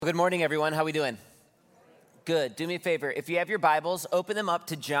Good morning, everyone. How we doing? Good. Do me a favor. If you have your Bibles, open them up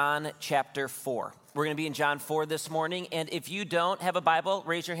to John chapter 4. We're going to be in John 4 this morning. And if you don't have a Bible,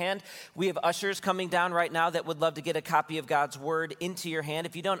 raise your hand. We have ushers coming down right now that would love to get a copy of God's Word into your hand.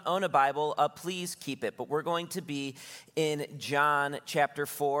 If you don't own a Bible, please keep it. But we're going to be in John chapter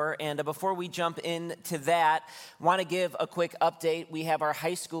 4. And before we jump into that, I want to give a quick update. We have our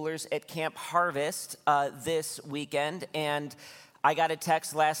high schoolers at Camp Harvest this weekend. And I got a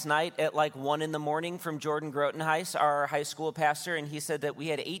text last night at like 1 in the morning from Jordan Grotenhuis, our high school pastor, and he said that we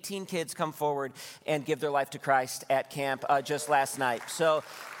had 18 kids come forward and give their life to Christ at camp just last night. So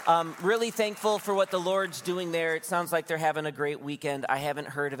really thankful for what the Lord's doing there. It sounds like they're having a great weekend. I haven't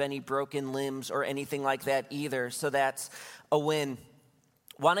heard of any broken limbs or anything like that either, so that's a win.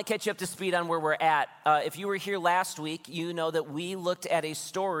 Want to catch you up to speed on where we're at. If you were here last week, you know that we looked at a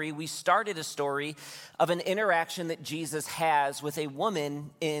story. We started a story of an interaction that Jesus has with a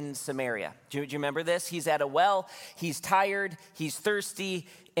woman in Samaria. Do you remember this? He's at a well. He's tired. He's thirsty.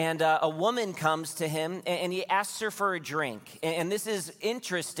 And a woman comes to him, and he asks her for a drink. And this is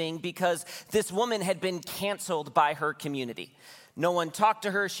interesting because this woman had been canceled by her community. No one talked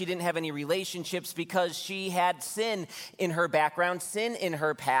to her. She didn't have any relationships because she had sin in her background, sin in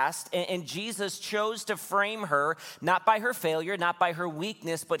her past. And Jesus chose to frame her, not by her failure, not by her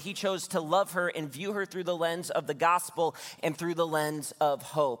weakness, but he chose to love her and view her through the lens of the gospel and through the lens of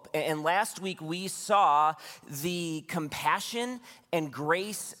hope. And last week we saw the compassion and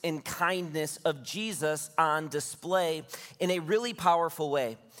grace and kindness of Jesus on display in a really powerful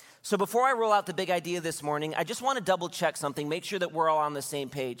way. So before I roll out the big idea this morning, I just want to double check something, make sure that we're all on the same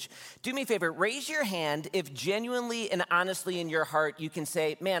page. Do me a favor, raise your hand if genuinely and honestly in your heart you can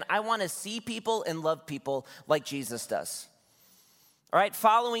say, man, I want to see people and love people like Jesus does. All right,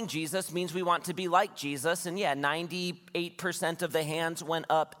 following Jesus means we want to be like Jesus. And yeah, 98% of the hands went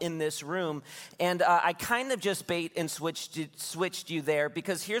up in this room. And I kind of just bait and switched you there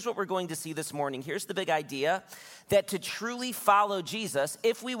because here's what we're going to see this morning. Here's the big idea that to truly follow Jesus,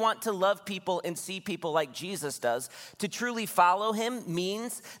 if we want to love people and see people like Jesus does, to truly follow him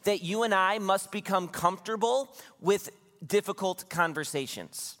means that you and I must become comfortable with difficult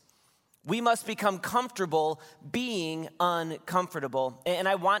conversations. We must become comfortable being uncomfortable. And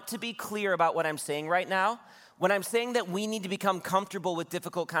I want to be clear about what I'm saying right now. When I'm saying that we need to become comfortable with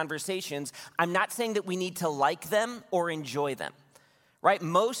difficult conversations, I'm not saying that we need to like them or enjoy them, right?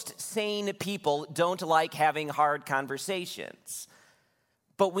 Most sane people don't like having hard conversations.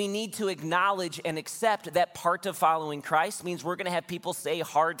 But we need to acknowledge and accept that part of following Christ means we're going to have people say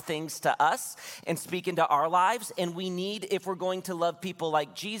hard things to us and speak into our lives. And we need, if we're going to love people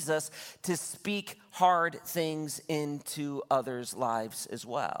like Jesus, to speak hard things into others' lives as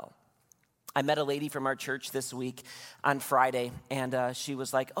well. I met a lady from our church this week on Friday, and she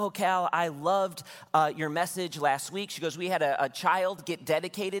was like, oh, Cal, I loved your message last week. She goes, we had a child get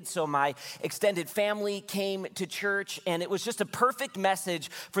dedicated, so my extended family came to church, and it was just a perfect message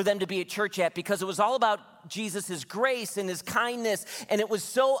for them to be at church at because it was all about Jesus' grace and his kindness, and it was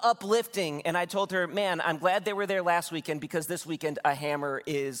so uplifting. And I told her, man, I'm glad they were there last weekend because this weekend a hammer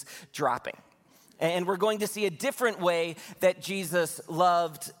is dropping. And we're going to see a different way that Jesus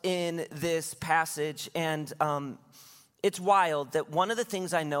loved in this passage. And it's wild that one of the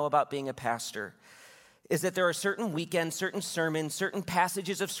things I know about being a pastor is that there are certain weekends, certain sermons, certain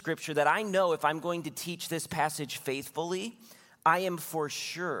passages of Scripture that I know if I'm going to teach this passage faithfully, I am for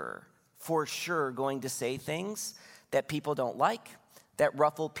sure going to say things that people don't like, that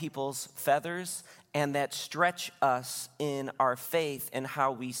ruffle people's feathers, and that stretch us in our faith and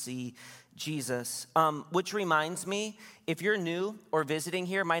how we see Jesus, which reminds me, if you're new or visiting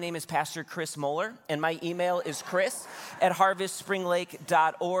here, my name is Pastor Chris Moeller, and my email is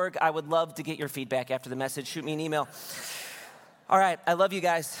chris@harvestspringlake.org. I would love to get your feedback after the message. Shoot me an email. All right, I love you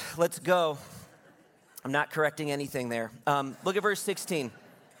guys. Let's go. I'm not correcting anything there. Look at verse 16. It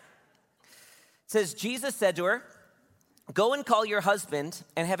says, Jesus said to her, go and call your husband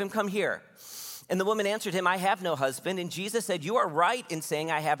and have him come here. And the woman answered him, I have no husband. And Jesus said, you are right in saying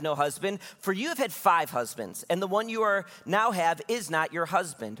I have no husband, for you have had 5 husbands, and the one you are now have is not your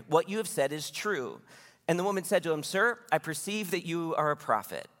husband. What you have said is true. And the woman said to him, sir, I perceive that you are a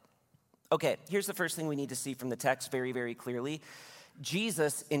prophet. Okay, here's the first thing we need to see from the text very, very clearly.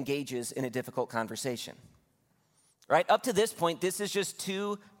 Jesus engages in a difficult conversation. Right? Up to this point, this is just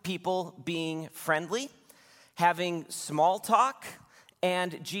 2 people being friendly, having small talk.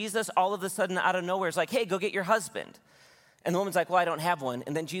 And Jesus, all of a sudden, out of nowhere, is like, hey, go get your husband. And the woman's like, well, I don't have one.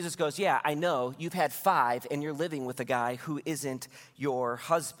 And then Jesus goes, yeah, I know. You've had 5, and you're living with a guy who isn't your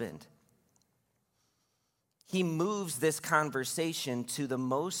husband. He moves this conversation to the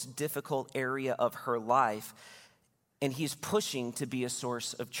most difficult area of her life, and he's pushing to be a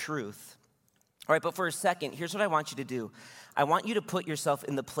source of truth. All right, but for a second, here's what I want you to do. I want you to put yourself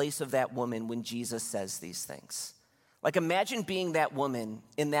in the place of that woman when Jesus says these things. Like, imagine being that woman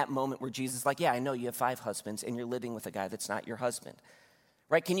in that moment where Jesus is like, yeah, I know you have 5 husbands and you're living with a guy that's not your husband.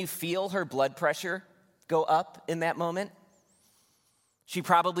 Right? Can you feel her blood pressure go up in that moment? She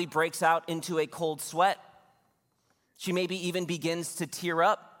probably breaks out into a cold sweat. She maybe even begins to tear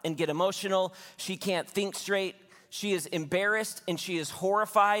up and get emotional. She can't think straight. She is embarrassed and she is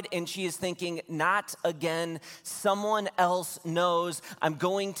horrified and she is thinking, not again. Someone else knows I'm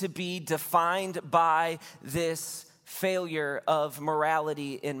going to be defined by this failure of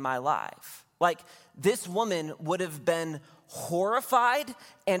morality in my life. Like, this woman would have been horrified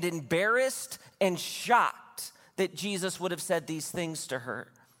and embarrassed and shocked that Jesus would have said these things to her.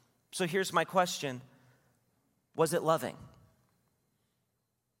 So here's my question. Was it loving?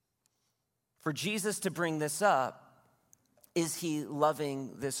 For Jesus to bring this up, is he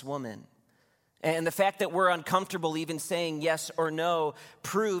loving this woman? And the fact that we're uncomfortable even saying yes or no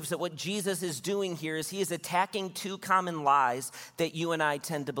proves that what Jesus is doing here is he is attacking 2 common lies that you and I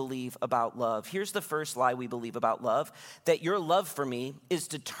tend to believe about love. Here's the first lie we believe about love, that your love for me is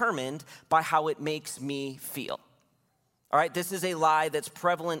determined by how it makes me feel. All right, this is a lie that's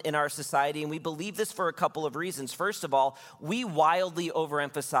prevalent in our society, and we believe this for a couple of reasons. First of all, we wildly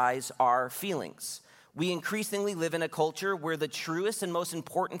overemphasize our feelings. We increasingly live in a culture where the truest and most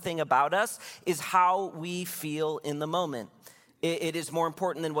important thing about us is how we feel in the moment. It is more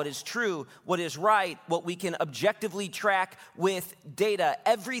important than what is true, what is right, what we can objectively track with data.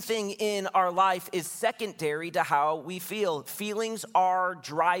 Everything in our life is secondary to how we feel. Feelings are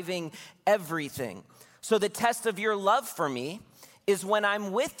driving everything. So the test of your love for me is when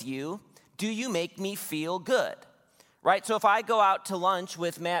I'm with you, do you make me feel good? Right? So if I go out to lunch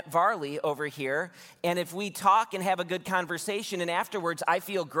with Matt Varley over here, and if we talk and have a good conversation, and afterwards I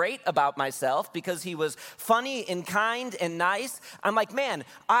feel great about myself because he was funny and kind and nice, I'm like, man,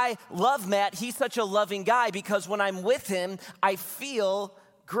 I love Matt. He's such a loving guy because when I'm with him, I feel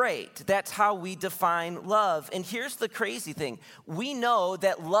great. That's how we define love. And here's the crazy thing. We know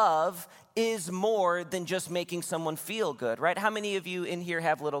that love is more than just making someone feel good, right? How many of you in here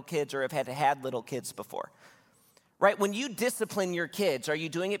have little kids or have had little kids before? Right? When you discipline your kids, are you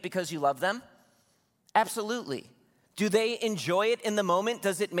doing it because you love them? Absolutely. Do they enjoy it in the moment?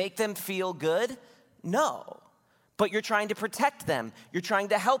 Does it make them feel good? No. But you're trying to protect them. You're trying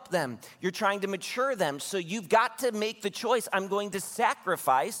to help them. You're trying to mature them. So you've got to make the choice. I'm going to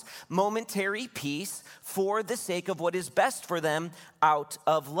sacrifice momentary peace for the sake of what is best for them out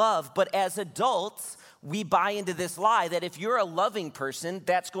of love. But as adults, we buy into this lie that if you're a loving person,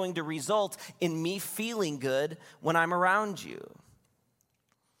 that's going to result in me feeling good when I'm around you.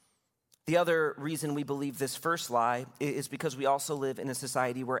 The other reason we believe this first lie is because we also live in a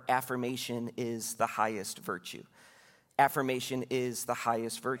society where affirmation is the highest virtue. Affirmation is the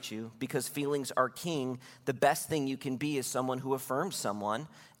highest virtue because feelings are king. The best thing you can be is someone who affirms someone,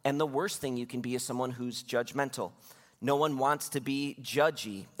 and the worst thing you can be is someone who's judgmental. No one wants to be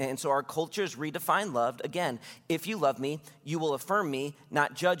judgy. And so our cultures redefine love. Again, if you love me, you will affirm me,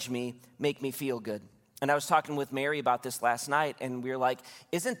 not judge me, make me feel good. And I was talking with Mary about this last night, and we were like,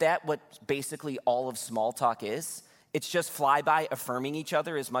 isn't that what basically all of small talk is? It's just flyby affirming each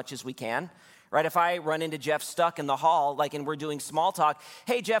other as much as we can. Right? If I run into Jeff Stuck in the hall, and we're doing small talk,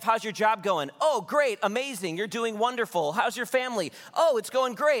 hey, Jeff, how's your job going? Oh, great, amazing, you're doing wonderful. How's your family? Oh, it's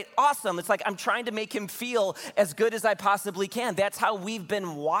going great, awesome. It's like I'm trying to make him feel as good as I possibly can. That's how we've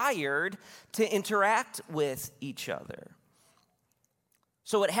been wired to interact with each other.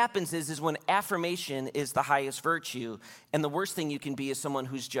 So what happens is when affirmation is the highest virtue, and the worst thing you can be is someone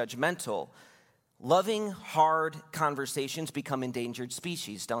who's judgmental, loving, hard conversations become endangered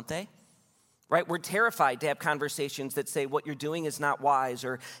species, don't they? Right? We're terrified to have conversations that say what you're doing is not wise,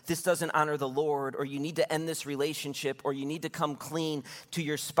 or this doesn't honor the Lord, or you need to end this relationship, or you need to come clean to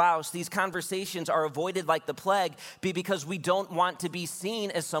your spouse. These conversations are avoided like the plague because we don't want to be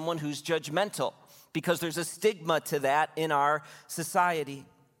seen as someone who's judgmental, because there's a stigma to that in our society.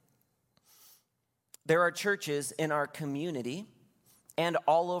 There are churches in our community and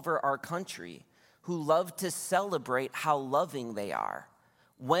all over our country who love to celebrate how loving they are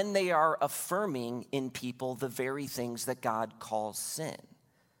when they are affirming in people the very things that God calls sin.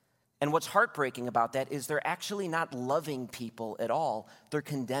 And what's heartbreaking about that is they're actually not loving people at all. They're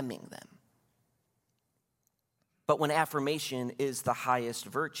condemning them. But when affirmation is the highest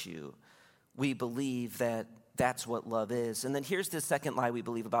virtue, we believe that that's what love is. And then here's the second lie we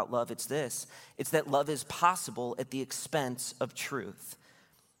believe about love. It's this. It's that love is possible at the expense of truth.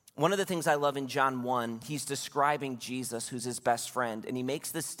 One of the things I love in John 1, he's describing Jesus, who's his best friend, and he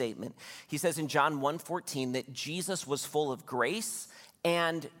makes this statement. He says in John 1:14 that Jesus was full of grace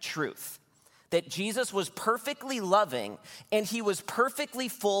and truth. That Jesus was perfectly loving and he was perfectly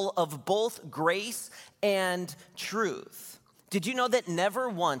full of both grace and truth. Did you know that never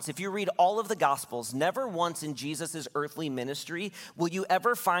once, if you read all of the Gospels, never once in Jesus' earthly ministry will you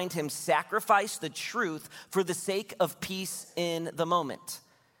ever find him sacrifice the truth for the sake of peace in the moment?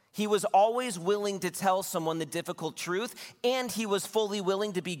 He was always willing to tell someone the difficult truth, and he was fully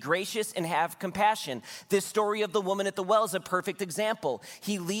willing to be gracious and have compassion. This story of the woman at the well is a perfect example.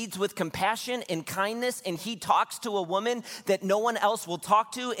 He leads with compassion and kindness, and he talks to a woman that no one else will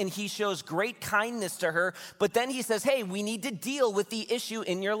talk to, and he shows great kindness to her. But then he says, hey, we need to deal with the issue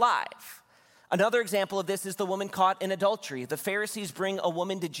in your life. Another example of this is the woman caught in adultery. The Pharisees bring a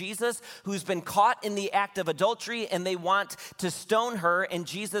woman to Jesus who's been caught in the act of adultery, and they want to stone her, and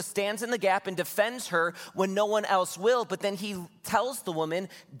Jesus stands in the gap and defends her when no one else will. But then he tells the woman,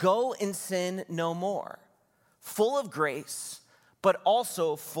 go and sin no more. Full of grace, but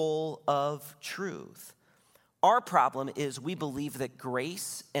also full of truth. Our problem is we believe that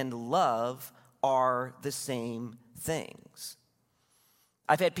grace and love are the same things.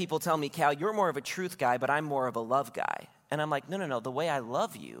 I've had people tell me, Cal, you're more of a truth guy, but I'm more of a love guy. And I'm like, no. The way I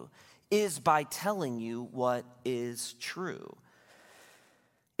love you is by telling you what is true.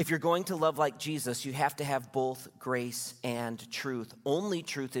 If you're going to love like Jesus, you have to have both grace and truth. Only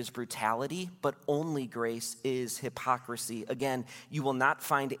truth is brutality, but only grace is hypocrisy. Again, you will not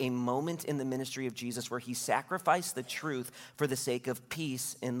find a moment in the ministry of Jesus where he sacrificed the truth for the sake of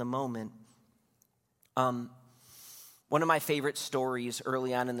peace in the moment. One of my favorite stories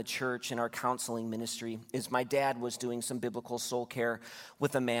early on in the church in our counseling ministry is my dad was doing some biblical soul care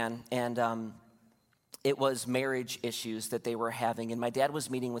with a man, and it was marriage issues that they were having. And my dad was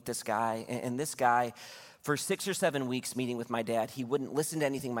meeting with this guy, and this guy, for 6 or 7 weeks meeting with my dad, he wouldn't listen to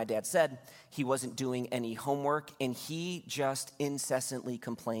anything my dad said. He wasn't doing any homework, and he just incessantly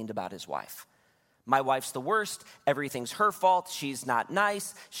complained about his wife. My wife's the worst. Everything's her fault. She's not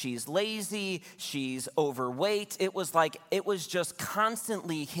nice. She's lazy. She's overweight. It was just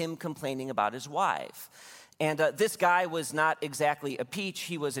constantly him complaining about his wife. And this guy was not exactly a peach.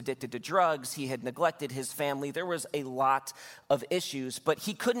 He was addicted to drugs. He had neglected his family. There was a lot of issues, but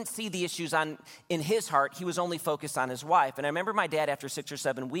he couldn't see the issues in his heart. He was only focused on his wife. And I remember my dad, after 6 or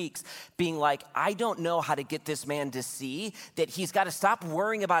 7 weeks, being like, I don't know how to get this man to see that he's got to stop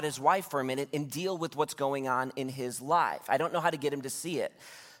worrying about his wife for a minute and deal with what's going on in his life. I don't know how to get him to see it.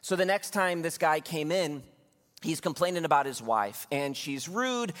 So the next time this guy came in, he's complaining about his wife, and she's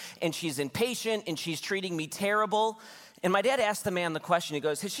rude, and she's impatient, and she's treating me terrible. And my dad asked the man the question. He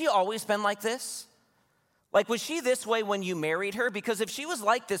goes, has she always been like this? Like, was she this way when you married her? Because if she was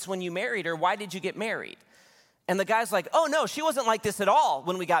like this when you married her, why did you get married? And the guy's like, oh, no, she wasn't like this at all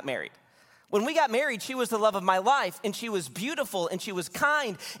when we got married. When we got married, she was the love of my life, and she was beautiful, and she was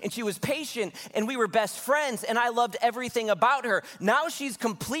kind, and she was patient, and we were best friends, and I loved everything about her. Now she's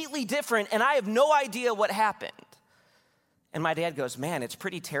completely different, and I have no idea what happened. And my dad goes, man, it's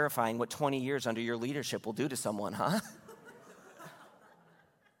pretty terrifying what 20 years under your leadership will do to someone, huh?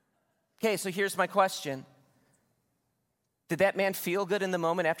 Okay, so here's my question. Did that man feel good in the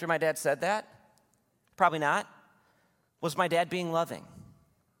moment after my dad said that? Probably not. Was my dad being loving?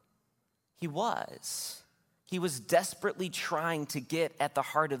 He was. He was desperately trying to get at the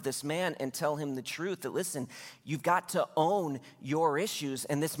heart of this man and tell him the truth that, listen, you've got to own your issues,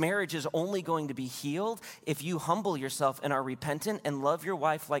 and this marriage is only going to be healed if you humble yourself and are repentant and love your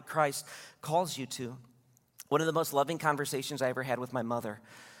wife like Christ calls you to. One of the most loving conversations I ever had with my mother.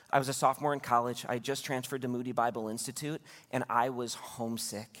 I was a sophomore in college. I had just transferred to Moody Bible Institute, and I was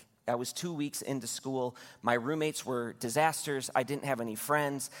homesick. I was 2 weeks into school. My roommates were disasters. I didn't have any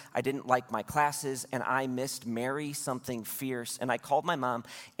friends. I didn't like my classes, and I missed Mary something fierce. And I called my mom,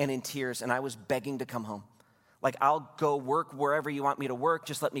 and in tears, and I was begging to come home. Like, I'll go work wherever you want me to work.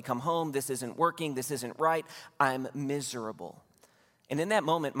 Just let me come home. This isn't working. This isn't right. I'm miserable. And in that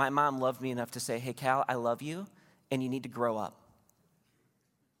moment, my mom loved me enough to say, hey, Cal, I love you, and you need to grow up.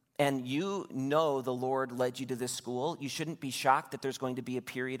 And you know the Lord led you to this school. You shouldn't be shocked that there's going to be a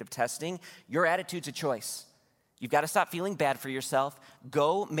period of testing. Your attitude's a choice. You've got to stop feeling bad for yourself.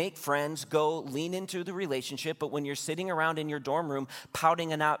 Go make friends. Go lean into the relationship. But when you're sitting around in your dorm room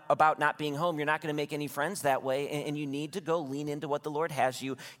pouting about not being home, you're not going to make any friends that way. And you need to go lean into what the Lord has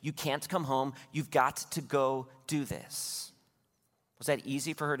you. You can't come home. You've got to go do this. Was that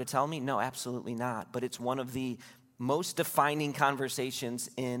easy for her to tell me? No, absolutely not. But it's one of the most defining conversations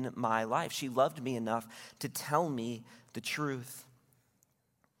in my life. She loved me enough to tell me the truth.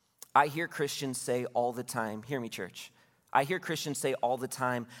 I hear Christians say all the time, hear me, church. I hear Christians say all the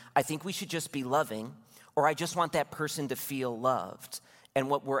time, I think we should just be loving, or I just want that person to feel loved. And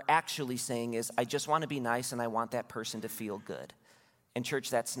what we're actually saying is, I just want to be nice and I want that person to feel good. And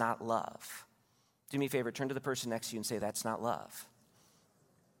church, that's not love. Do me a favor, turn to the person next to you and say, that's not love.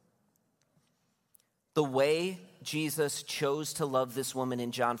 The way Jesus chose to love this woman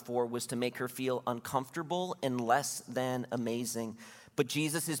in John 4 was to make her feel uncomfortable and less than amazing. But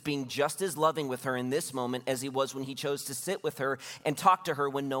Jesus is being just as loving with her in this moment as he was when he chose to sit with her and talk to her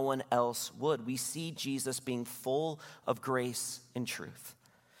when no one else would. We see Jesus being full of grace and truth.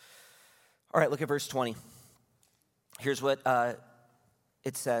 All right, look at verse 20. Here's what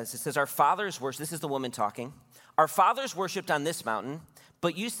it says. It says, our fathers worshiped, this is the woman talking, our fathers worshiped on this mountain,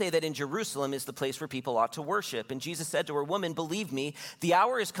 but you say that in Jerusalem is the place where people ought to worship. And Jesus said to her, woman, believe me, the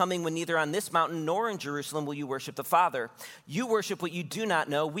hour is coming when neither on this mountain nor in Jerusalem will you worship the Father. You worship what you do not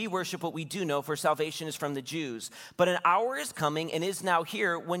know. We worship what we do know, for salvation is from the Jews. But an hour is coming and is now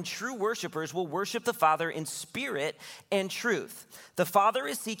here when true worshipers will worship the Father in spirit and truth. The Father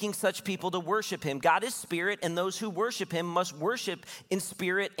is seeking such people to worship him. God is spirit, and those who worship him must worship in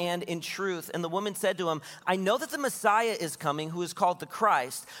spirit and in truth. And the woman said to him, I know that the Messiah is coming, who is called the Christ.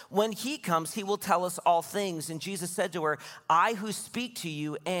 When he comes, he will tell us all things. And Jesus said to her, I who speak to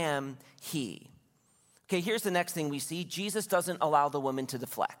you am he. Okay, here's the next thing we see. Jesus doesn't allow the woman to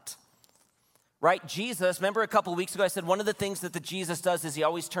deflect. Right? Jesus, remember a couple weeks ago I said one of the things that Jesus does is he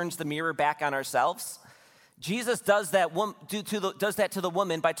always turns the mirror back on ourselves. Jesus does that to the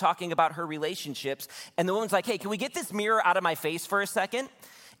woman by talking about her relationships. And the woman's like, hey, can we get this mirror out of my face for a second?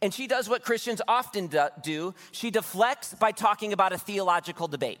 And she does what Christians often do. She deflects by talking about a theological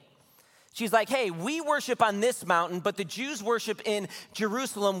debate. She's like, hey, we worship on this mountain, but the Jews worship in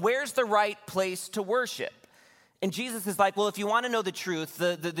Jerusalem. Where's the right place to worship? And Jesus is like, well, if you want to know the truth,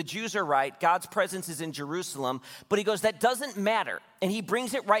 the Jews are right. God's presence is in Jerusalem. But he goes, that doesn't matter. And he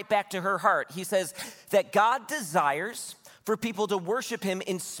brings it right back to her heart. He says that God desires for people to worship him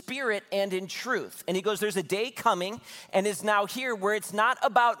in spirit and in truth. And he goes, there's a day coming and is now here where it's not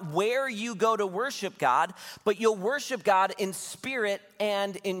about where you go to worship God, but you'll worship God in spirit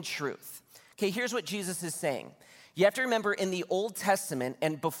and in truth. Okay, here's what Jesus is saying. You have to remember in the Old Testament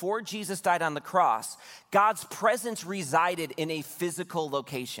and before Jesus died on the cross, God's presence resided in a physical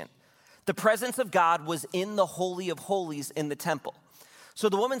location. The presence of God was in the Holy of Holies in the temple. So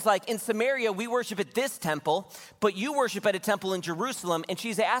the woman's like, in Samaria, we worship at this temple, but you worship at a temple in Jerusalem. And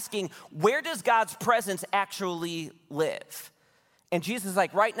she's asking, where does God's presence actually live? And Jesus is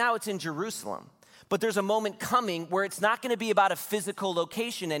like, right now it's in Jerusalem. But there's a moment coming where it's not going to be about a physical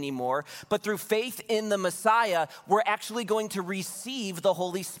location anymore, but through faith in the Messiah, we're actually going to receive the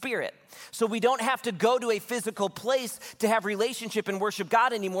Holy Spirit. So we don't have to go to a physical place to have relationship and worship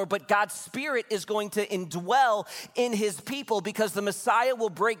God anymore, but God's Spirit is going to indwell in his people because the Messiah will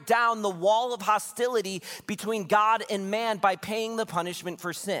break down the wall of hostility between God and man by paying the punishment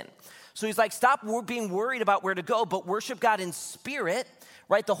for sin. So he's like, stop being worried about where to go, but worship God in spirit.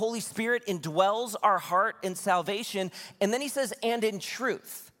 Right? The Holy Spirit indwells our heart in salvation. And then he says, and in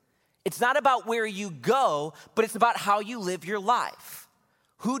truth. It's not about where you go, but it's about how you live your life.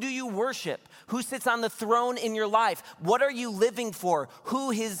 Who do you worship? Who sits on the throne in your life? What are you living for?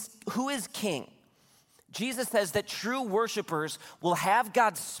 Who is king? Jesus says that true worshipers will have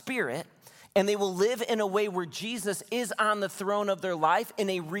God's Spirit and they will live in a way where Jesus is on the throne of their life in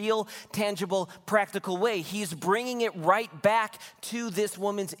a real, tangible, practical way. He's bringing it right back to this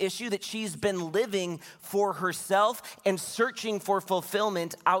woman's issue that she's been living for herself and searching for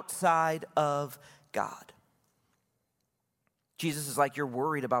fulfillment outside of God. Jesus is like, you're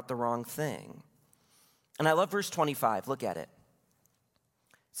worried about the wrong thing. And I love verse 25. Look at it.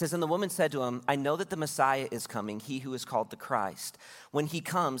 It says, and the woman said to him, I know that the Messiah is coming, he who is called the Christ. When he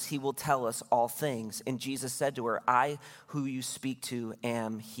comes, he will tell us all things. And Jesus said to her, I who you speak to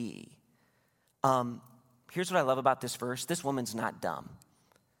am he. Here's what I love about this verse. This woman's not dumb.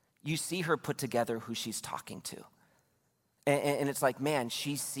 You see her put together who she's talking to. And it's like, man,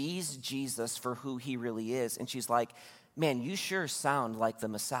 she sees Jesus for who he really is. And she's like, man, you sure sound like the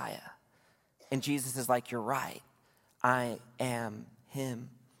Messiah. And Jesus is like, you're right. I am him.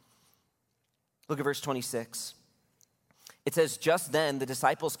 Look at verse 26. It says, just then the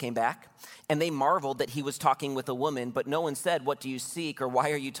disciples came back, and they marveled that he was talking with a woman, but no one said, what do you seek, or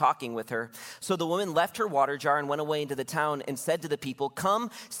why are you talking with her? So the woman left her water jar and went away into the town and said to the people, come,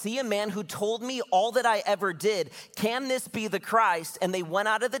 see a man who told me all that I ever did. Can this be the Christ? And they went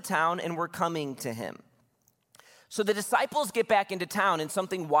out of the town and were coming to him. So the disciples get back into town, and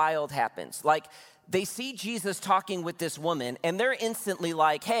something wild happens. Like, they see Jesus talking with this woman, and they're instantly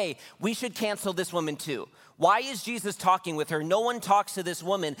like, hey, we should cancel this woman too. Why is Jesus talking with her? No one talks to this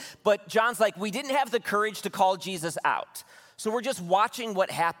woman. But John's like, we didn't have the courage to call Jesus out. So we're just watching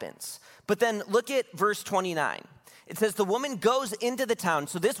what happens. But then look at verse 29. It says the woman goes into the town.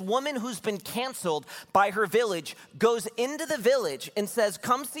 So this woman who's been canceled by her village goes into the village and says,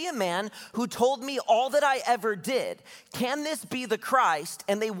 come see a man who told me all that I ever did. Can this be the Christ?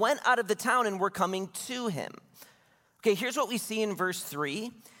 And they went out of the town and were coming to him. Okay, here's what we see in verse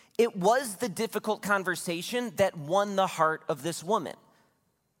 3. It was the difficult conversation that won the heart of this woman.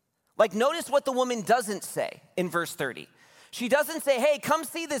 Like, notice what the woman doesn't say in verse 30. She doesn't say, hey, come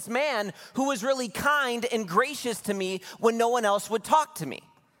see this man who was really kind and gracious to me when no one else would talk to me.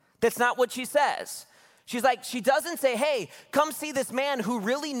 That's not what she says. She doesn't say, hey, come see this man who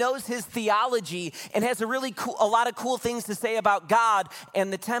really knows his theology and has a lot of cool things to say about God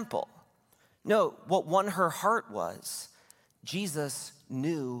and the temple. No, what won her heart was Jesus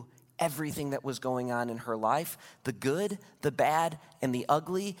knew everything that was going on in her life, the good, the bad, and the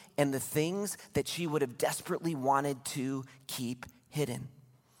ugly, and the things that she would have desperately wanted to keep hidden.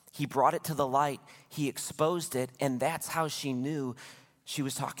 He brought it to the light, he exposed it, and that's how she knew she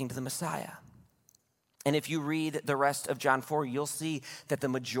was talking to the Messiah. And if you read the rest of John 4, you'll see that the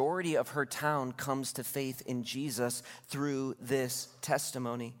majority of her town comes to faith in Jesus through this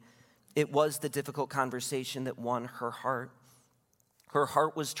testimony. It was the difficult conversation that won her heart. Her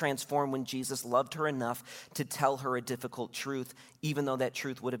heart was transformed when Jesus loved her enough to tell her a difficult truth, even though that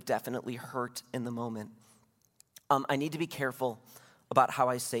truth would have definitely hurt in the moment. I need to be careful about how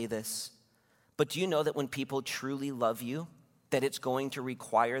I say this, but do you know that when people truly love you, that it's going to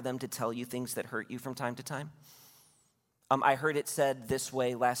require them to tell you things that hurt you from time to time? I heard it said this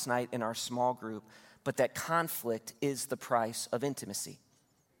way last night in our small group, but that conflict is the price of intimacy,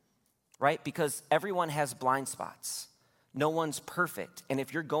 right? Because everyone has blind spots. No one's perfect. And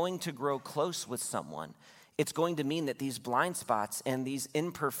if you're going to grow close with someone, it's going to mean that these blind spots and these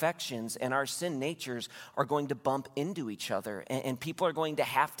imperfections and our sin natures are going to bump into each other. And people are going to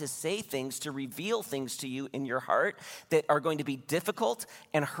have to say things to reveal things to you in your heart that are going to be difficult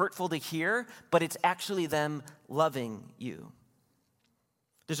and hurtful to hear, but it's actually them loving you.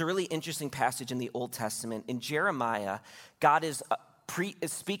 There's a really interesting passage in the Old Testament. In Jeremiah, God is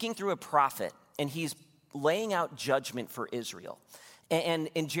speaking through a prophet, and he's laying out judgment for Israel. And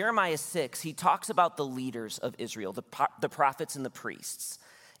in Jeremiah 6, he talks about the leaders of Israel, the prophets and the priests.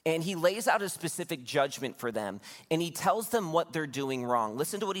 And he lays out a specific judgment for them, and he tells them what they're doing wrong.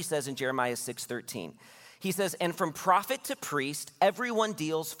 Listen to what he says in Jeremiah 6:13. He says, and from prophet to priest, everyone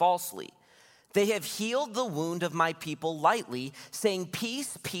deals falsely. They have healed the wound of my people lightly, saying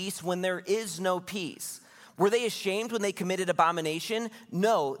peace, peace, when there is no peace. Were they ashamed when they committed abomination?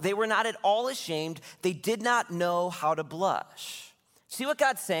 No, they were not at all ashamed. They did not know how to blush. See what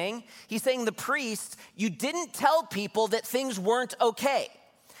God's saying? He's saying, the priest, you didn't tell people that things weren't okay.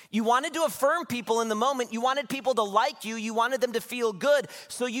 You wanted to affirm people in the moment. You wanted people to like you. You wanted them to feel good.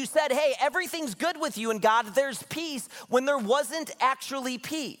 So you said, hey, everything's good with you and God, there's peace, when there wasn't actually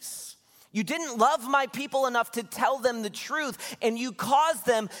peace. You didn't love my people enough to tell them the truth, and you caused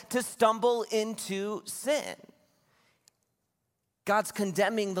them to stumble into sin. God's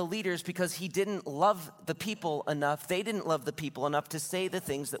condemning the leaders because he didn't love the people enough. They didn't love the people enough to say the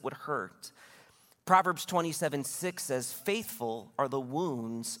things that would hurt. Proverbs 27:6 says, faithful are the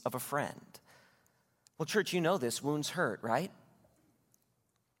wounds of a friend. Well, church, you know this. Wounds hurt, right?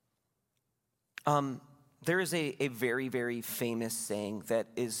 There is a very, very famous saying that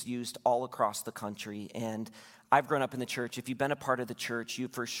is used all across the country, and I've grown up in the church. If you've been a part of the church,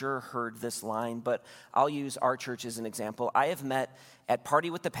 you've for sure heard this line, but I'll use our church as an example. I have met at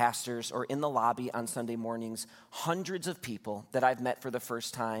Party with the Pastors or in the lobby on Sunday mornings, hundreds of people that I've met for the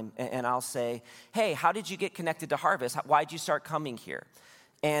first time, and I'll say, hey, how did you get connected to Harvest? Why'd you start coming here?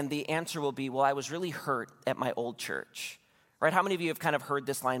 And the answer will be, well, I was really hurt at my old church. Right? How many of you have kind of heard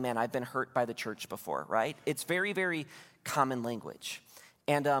this line, man, I've been hurt by the church before, right? It's very, very common language.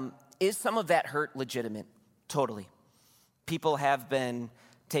 And is some of that hurt legitimate? Totally. People have been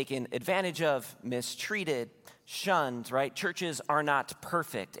taken advantage of, mistreated, shunned, right? Churches are not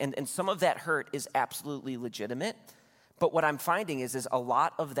perfect. And some of that hurt is absolutely legitimate. But what I'm finding is a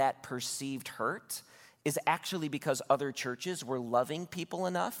lot of that perceived hurt is actually because other churches were loving people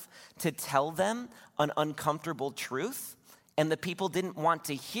enough to tell them an uncomfortable truth, and the people didn't want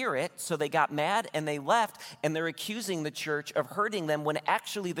to hear it, so they got mad and they left, and they're accusing the church of hurting them when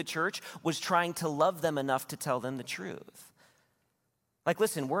actually the church was trying to love them enough to tell them the truth. Like,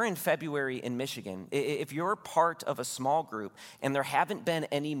 listen, we're in February in Michigan. If you're part of a small group and there haven't been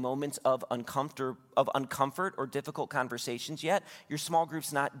any moments of uncomfort or difficult conversations yet, your small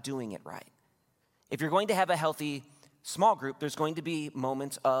group's not doing it right. If you're going to have a healthy small group, there's going to be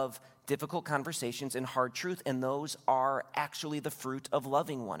moments of difficult conversations and hard truth, and those are actually the fruit of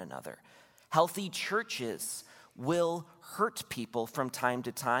loving one another. Healthy churches will hurt people from time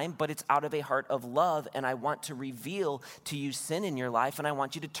to time, but it's out of a heart of love, and I want to reveal to you sin in your life, and I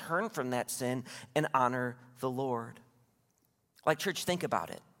want you to turn from that sin and honor the Lord. Like, church, think about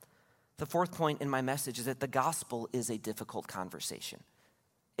it. The fourth point in my message is that the gospel is a difficult conversation,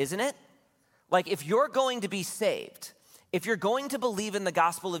 isn't it? Like, if you're going to be saved, if you're going to believe in the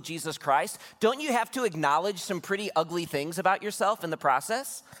gospel of Jesus Christ, don't you have to acknowledge some pretty ugly things about yourself in the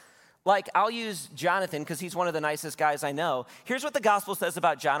process? Like, I'll use Jonathan because he's one of the nicest guys I know. Here's what the gospel says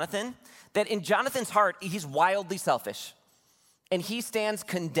about Jonathan, that in Jonathan's heart, he's wildly selfish. And he stands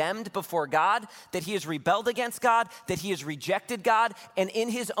condemned before God, that he has rebelled against God, that he has rejected God, and in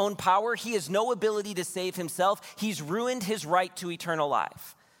his own power, he has no ability to save himself. He's ruined his right to eternal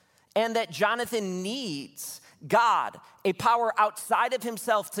life. And that Jonathan needs God, a power outside of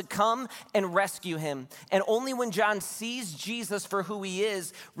himself, to come and rescue him. And only when John sees Jesus for who he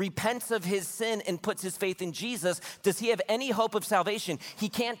is, repents of his sin, and puts his faith in Jesus, does he have any hope of salvation. He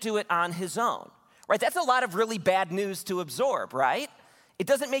can't do it on his own, right? That's a lot of really bad news to absorb, right? It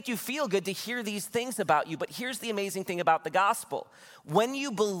doesn't make you feel good to hear these things about you, but here's the amazing thing about the gospel. When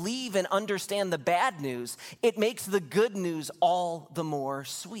you believe and understand the bad news, it makes the good news all the more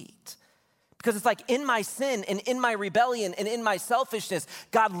sweet. Because it's like, in my sin and in my rebellion and in my selfishness,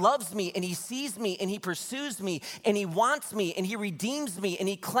 God loves me and he sees me and he pursues me and he wants me and he redeems me and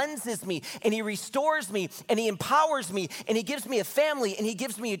he cleanses me and he restores me and he empowers me and he gives me a family and he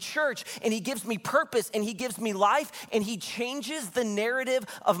gives me a church and he gives me purpose and he gives me life and he changes the narrative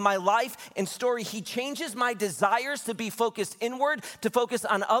of my life and story. He changes my desires to be focused inward, to focus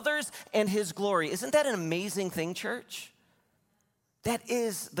on others and his glory. Isn't that an amazing thing, church? That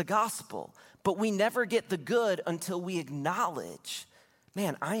is the gospel. But we never get the good until we acknowledge,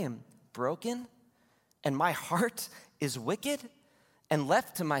 man, I am broken and my heart is wicked, and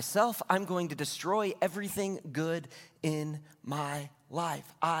left to myself, I'm going to destroy everything good in my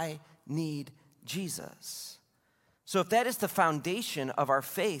life. I need Jesus. So if that is the foundation of our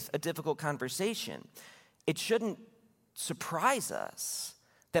faith, a difficult conversation, it shouldn't surprise us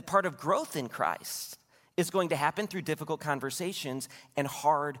that part of growth in Christ is going to happen through difficult conversations and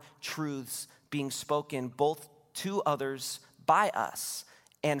hard truths being spoken both to others by us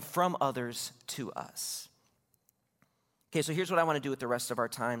and from others to us. Okay, so here's what I want to do with the rest of our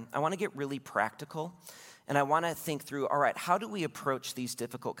time. I want to get really practical, and I want to think through, all right, how do we approach these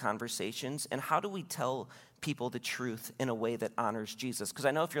difficult conversations, and how do we tell people the truth in a way that honors Jesus? Because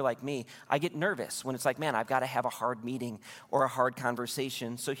I know if you're like me, I get nervous when it's like, man, I've got to have a hard meeting or a hard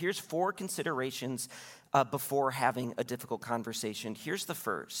conversation. So here's 4 considerations before having a difficult conversation. Here's the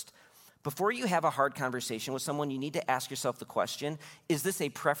first. Before you have a hard conversation with someone, you need to ask yourself the question, is this a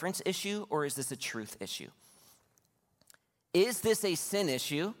preference issue or is this a truth issue? Is this a sin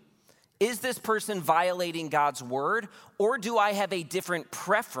issue? Is this person violating God's word, or do I have a different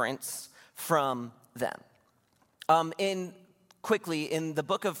preference from them? In the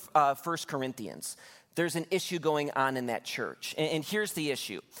book of 1 Corinthians, there's an issue going on in that church, and here's the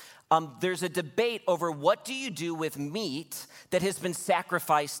issue. There's a debate over what do you do with meat that has been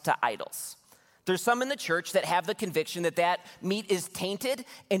sacrificed to idols. There's some in the church that have the conviction that that meat is tainted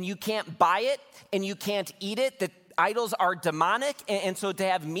and you can't buy it and you can't eat it, that idols are demonic, and so to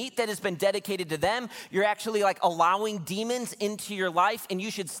have meat that has been dedicated to them, you're actually like allowing demons into your life, and you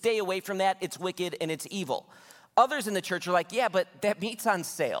should stay away from that. It's wicked and it's evil. Others in the church are like, yeah, but that meat's on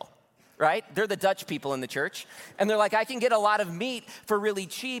sale, right? They're the Dutch people in the church, and they're like, I can get a lot of meat for really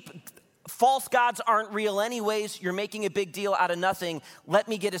cheap. False gods aren't real anyways. You're making a big deal out of nothing. Let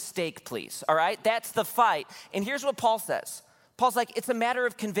me get a steak, please, all right? That's the fight. And here's what Paul says. Paul's like, it's a matter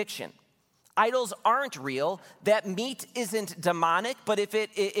of conviction. Idols aren't real. That meat isn't demonic, but if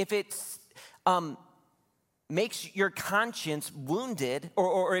it makes your conscience wounded,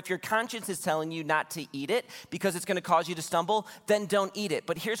 or if your conscience is telling you not to eat it because it's going to cause you to stumble, then don't eat it.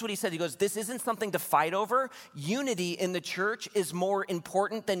 But here's what he said. He goes, this isn't something to fight over. Unity in the church is more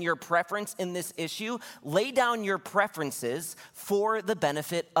important than your preference in this issue. Lay down your preferences for the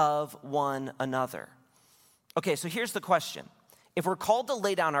benefit of one another. Okay, so here's the question. If we're called to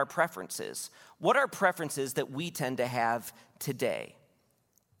lay down our preferences, what are preferences that we tend to have today?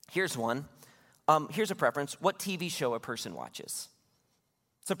 Here's one. Here's a preference. What TV show a person watches.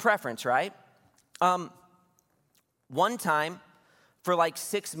 It's a preference, right? One time, for like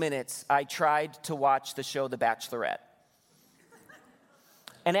 6 minutes, I tried to watch the show The Bachelorette.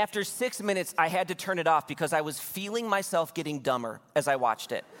 And after 6 minutes, I had to turn it off because I was feeling myself getting dumber as I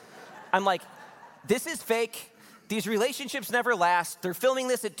watched it. I'm like, this is fake. These relationships never last. They're filming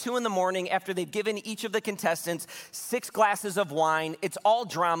this at 2 a.m. after they've given each of the contestants 6 glasses of wine. It's all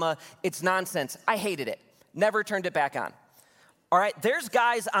drama. It's nonsense. I hated it. Never turned it back on. All right, there's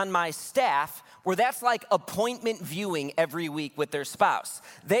guys on my staff where that's like appointment viewing every week with their spouse.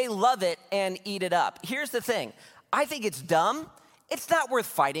 They love it and eat it up. Here's the thing. I think it's dumb. It's not worth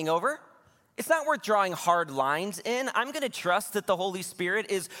fighting over. It's not worth drawing hard lines in. I'm going to trust that the Holy Spirit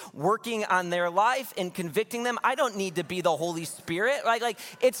is working on their life and convicting them. I don't need to be the Holy Spirit. Like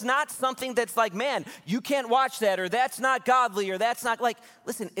it's not something that's like, man, you can't watch that, or that's not godly, or that's not like,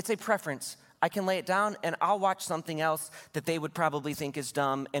 listen, it's a preference. I can lay it down and I'll watch something else that they would probably think is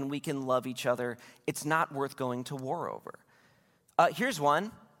dumb, and we can love each other. It's not worth going to war over. Here's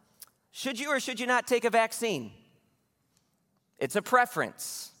one. Should you or should you not take a vaccine? It's a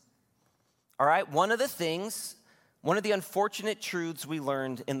preference. All right, one of the unfortunate truths we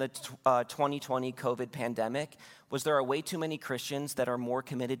learned in the 2020 COVID pandemic was there are way too many Christians that are more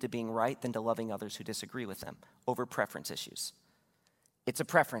committed to being right than to loving others who disagree with them over preference issues. It's a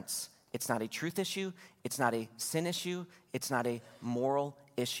preference. It's not a truth issue. It's not a sin issue. It's not a moral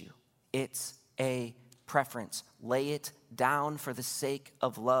issue. It's a preference. Lay it down for the sake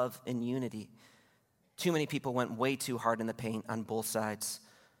of love and unity. Too many people went way too hard in the paint on both sides.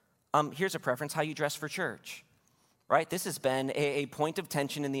 Here's a preference, how you dress for church, right? This has been a point of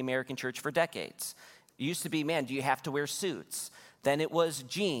tension in the American church for decades. It used to be, man, do you have to wear suits? Then it was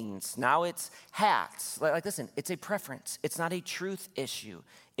jeans. Now it's hats. Like listen, it's a preference. It's not a truth issue.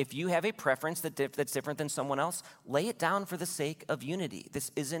 If you have a preference that's different than someone else, lay it down for the sake of unity. This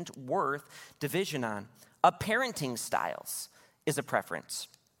isn't worth division on. Parenting styles is a preference.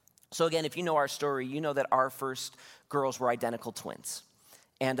 So again, if you know our story, you know that our first girls were identical twins.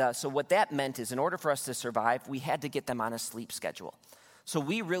 And so what that meant is in order for us to survive, we had to get them on a sleep schedule. So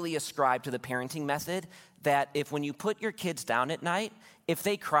we really ascribe to the parenting method that if when you put your kids down at night, if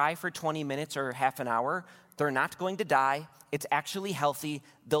they cry for 20 minutes or half an hour, they're not going to die. It's actually healthy.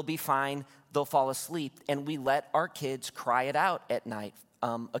 They'll be fine. They'll fall asleep. And we let our kids cry it out at night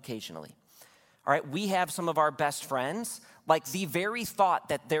occasionally. All right, we have some of our best friends, like the very thought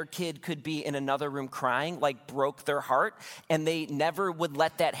that their kid could be in another room crying, like broke their heart, and they never would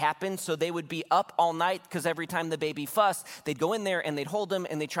let that happen, so they would be up all night because every time the baby fussed, they'd go in there and they'd hold him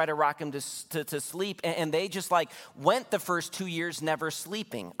and they'd try to rock him to sleep, and they just like went the first 2 years never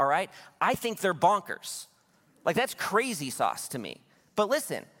sleeping, all right? I think they're bonkers. Like that's crazy sauce to me. But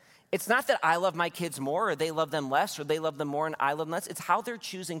listen, it's not that I love my kids more or they love them less or they love them more and I love them less. It's how they're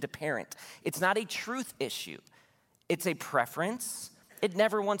choosing to parent. It's not a truth issue. It's a preference. It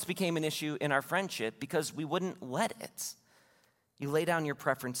never once became an issue in our friendship because we wouldn't let it. You lay down your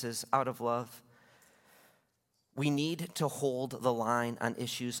preferences out of love. We need to hold the line on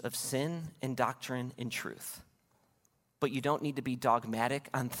issues of sin and doctrine and truth. But you don't need to be dogmatic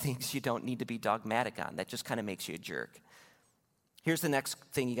on things you don't need to be dogmatic on. That just kind of makes you a jerk. Here's the next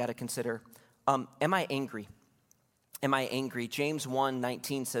thing you got to consider. Am I angry? Am I angry? James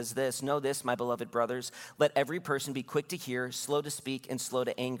 1:19 says this, "Know this, my beloved brothers, let every person be quick to hear, slow to speak, and slow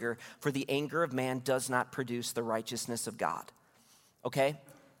to anger, for the anger of man does not produce the righteousness of God." Okay?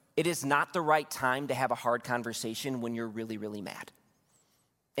 It is not the right time to have a hard conversation when you're really, really mad.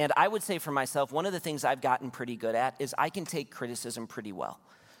 And I would say for myself, one of the things I've gotten pretty good at is I can take criticism pretty well.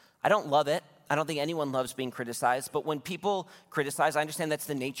 I don't love it. I don't think anyone loves being criticized, but when people criticize, I understand that's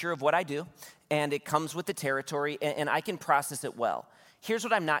the nature of what I do, and it comes with the territory, and I can process it well. Here's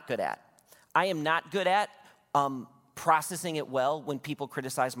what I'm not good at. I am not good at processing it well when people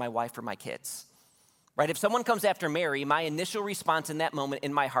criticize my wife or my kids. Right? If someone comes after Mary, my initial response in that moment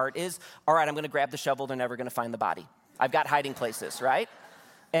in my heart is, all right, I'm going to grab the shovel. They're never going to find the body. I've got hiding places, right?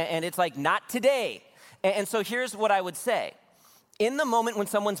 And it's like, not today. And so here's what I would say. In the moment when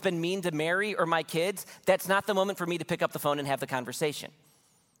someone's been mean to Mary or my kids, that's not the moment for me to pick up the phone and have the conversation,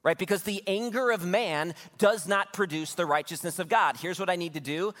 right? Because the anger of man does not produce the righteousness of God. Here's what I need to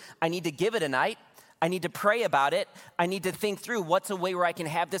do. I need to give it a night. I need to pray about it. I need to think through what's a way where I can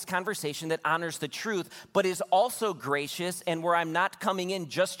have this conversation that honors the truth, but is also gracious and where I'm not coming in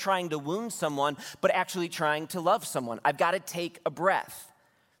just trying to wound someone, but actually trying to love someone. I've got to take a breath.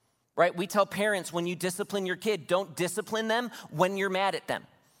 right? We tell parents when you discipline your kid, don't discipline them when you're mad at them.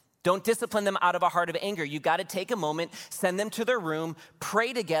 Don't discipline them out of a heart of anger. You got to take a moment, send them to their room,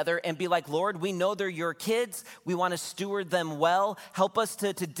 pray together, and be like, Lord, we know they're your kids. We want to steward them well. Help us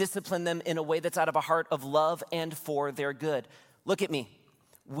to discipline them in a way that's out of a heart of love and for their good. Look at me.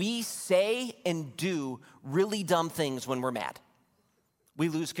 We say and do really dumb things when we're mad. We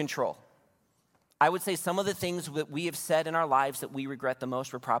lose control. I would say some of the things that we have said in our lives that we regret the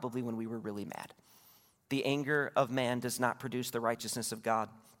most were probably when we were really mad. The anger of man does not produce the righteousness of God.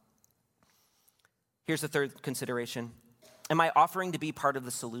 Here's the third consideration. Am I offering to be part of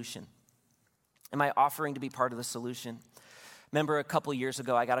the solution? Am I offering to be part of the solution? Remember a couple years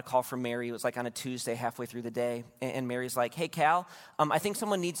ago, I got a call from Mary. It was like on a Tuesday, halfway through the day. And Mary's like, hey, Cal, I think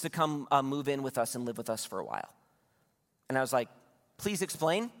someone needs to come move in with us and live with us for a while. And I was like, please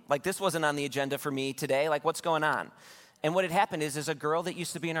explain. Like, this wasn't on the agenda for me today. Like, what's going on? And what had happened is a girl that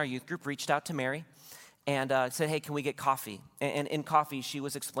used to be in our youth group reached out to Mary and said, hey, can we get coffee? And in coffee, she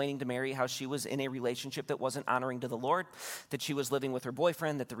was explaining to Mary how she was in a relationship that wasn't honoring to the Lord, that she was living with her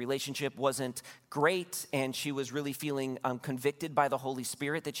boyfriend, that the relationship wasn't great, and she was really feeling convicted by the Holy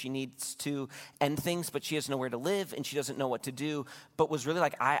Spirit that she needs to end things, but she has nowhere to live, and she doesn't know what to do, but was really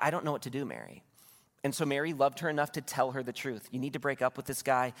like, I don't know what to do, Mary. And so Mary loved her enough to tell her the truth. You need to break up with this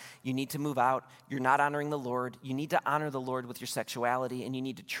guy. You need to move out. You're not honoring the Lord. You need to honor the Lord with your sexuality, and you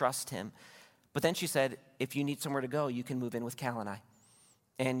need to trust him. But then she said, if you need somewhere to go, you can move in with Cal and I.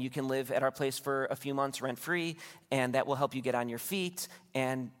 And you can live at our place for a few months rent-free, and that will help you get on your feet.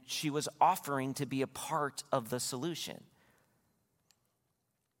 And she was offering to be a part of the solution.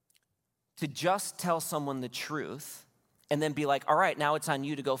 To just tell someone the truth and then be like, all right, now it's on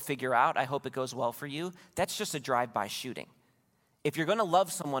you to go figure out. I hope it goes well for you. That's just a drive-by shooting. If you're going to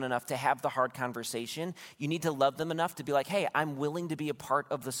love someone enough to have the hard conversation, you need to love them enough to be like, hey, I'm willing to be a part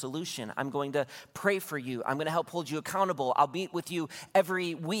of the solution. I'm going to pray for you. I'm going to help hold you accountable. I'll meet with you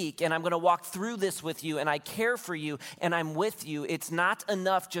every week, and I'm going to walk through this with you, and I care for you, and I'm with you. It's not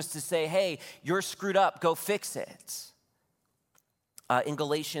enough just to say, hey, you're screwed up. Go fix it. In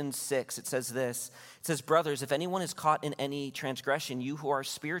Galatians 6, it says this. It says, brothers, if anyone is caught in any transgression, you who are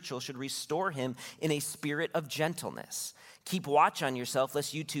spiritual should restore him in a spirit of gentleness. Keep watch on yourself,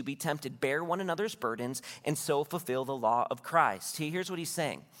 lest you too be tempted. Bear one another's burdens, and so fulfill the law of Christ. Here's what he's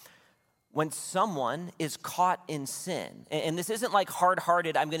saying. When someone is caught in sin, and this isn't like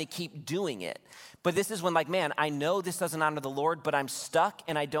hard-hearted, I'm going to keep doing it, but this is when like, man, I know this doesn't honor the Lord, but I'm stuck,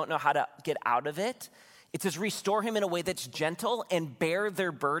 and I don't know how to get out of it. It says, restore him in a way that's gentle and bear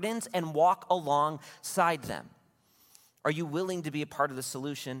their burdens and walk alongside them. Are you willing to be a part of the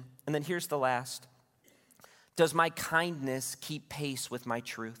solution? And then here's the last. Does my kindness keep pace with my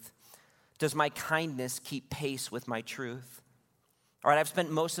truth? Does my kindness keep pace with my truth? All right, I've spent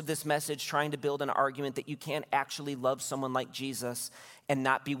most of this message trying to build an argument that you can't actually love someone like Jesus and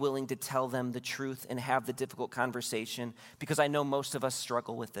not be willing to tell them the truth and have the difficult conversation, because I know most of us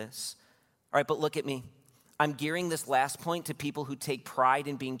struggle with this. All right, but look at me. I'm gearing this last point to people who take pride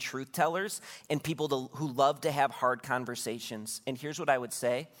in being truth tellers and people who love to have hard conversations. And here's what I would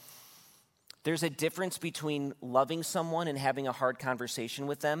say. There's a difference between loving someone and having a hard conversation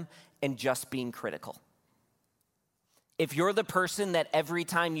with them and just being critical. If you're the person that every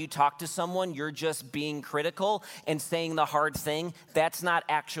time you talk to someone, you're just being critical and saying the hard thing, that's not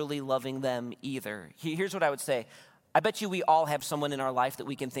actually loving them either. Here's what I would say. I bet you we all have someone in our life that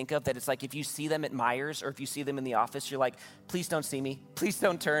we can think of that it's like if you see them at Myers or if you see them in the office, you're like, please don't see me. Please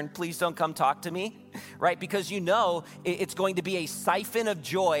don't turn. Please don't come talk to me, right? Because you know it's going to be a siphon of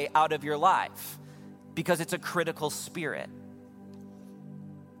joy out of your life because it's a critical spirit.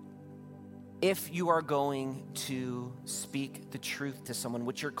 If you are going to speak the truth to someone,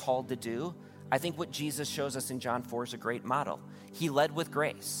 which you're called to do, I think what Jesus shows us in John 4 is a great model. He led with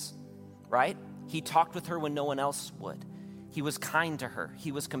grace, right? He talked with her when no one else would. He was kind to her.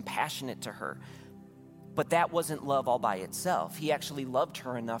 He was compassionate to her. But that wasn't love all by itself. He actually loved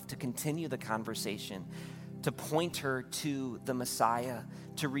her enough to continue the conversation, to point her to the Messiah,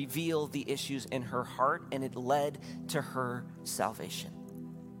 to reveal the issues in her heart, and it led to her salvation.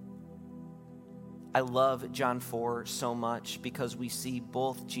 I love John 4 so much because we see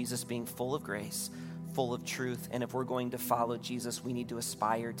both Jesus being full of grace, full of truth, and if we're going to follow Jesus, we need to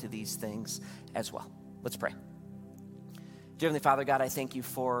aspire to these things as well. Let's pray. Dear Heavenly Father, God, I thank you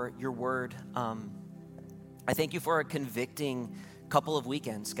for your word. I thank you for a convicting couple of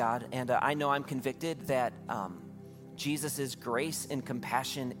weekends, God, and I know I'm convicted that Jesus' grace and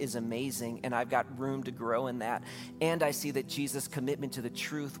compassion is amazing, and I've got room to grow in that, and I see that Jesus' commitment to the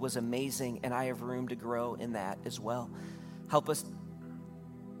truth was amazing, and I have room to grow in that as well. Help us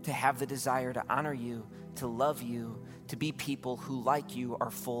to have the desire to honor you, to love you, to be people who, like you,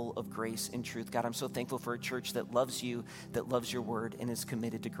 are full of grace and truth. God, I'm so thankful for a church that loves you, that loves your word, and is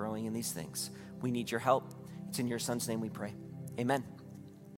committed to growing in these things. We need your help. It's in your son's name we pray. Amen.